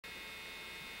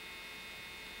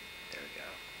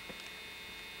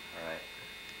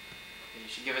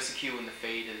should give us a cue when the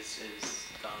fade is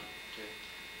gone, too.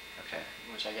 Okay.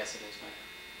 Which I guess it is by now.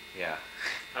 Yeah.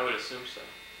 I would assume so.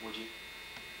 Would you?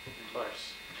 Of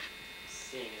course.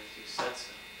 Seeing as you said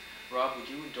so. Rob, would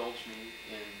you indulge me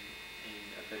in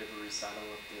a bit of a recital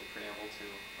of the preamble to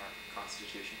our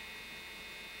Constitution?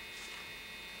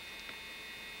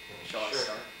 Shall I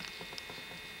start?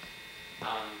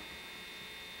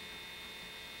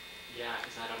 Yeah,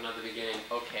 because I don't know the beginning.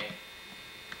 Okay,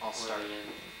 I'll start. Or the end.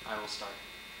 I will start.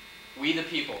 We the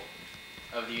people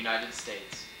of the United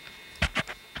States,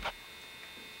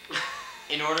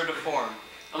 in order to form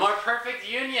A more perfect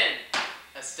union!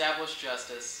 establish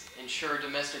justice, ensure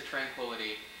domestic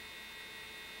tranquility,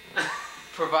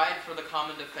 provide for the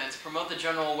common defense, promote the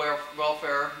general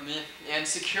welfare, and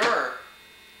secure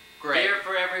Beer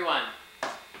for everyone.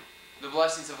 the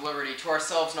blessings of liberty to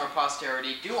ourselves and our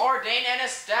posterity, do ordain and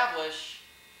establish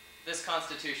this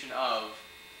Constitution of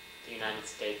The United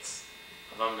States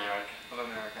of America.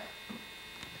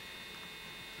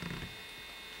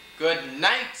 Good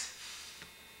night!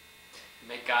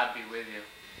 May God be with you.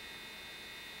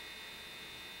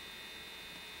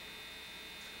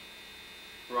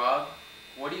 Rob,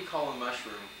 what do you call a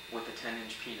mushroom with a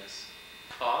 10-inch penis?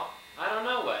 Paul? I don't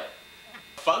know what.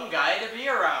 Fun guy to be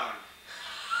around.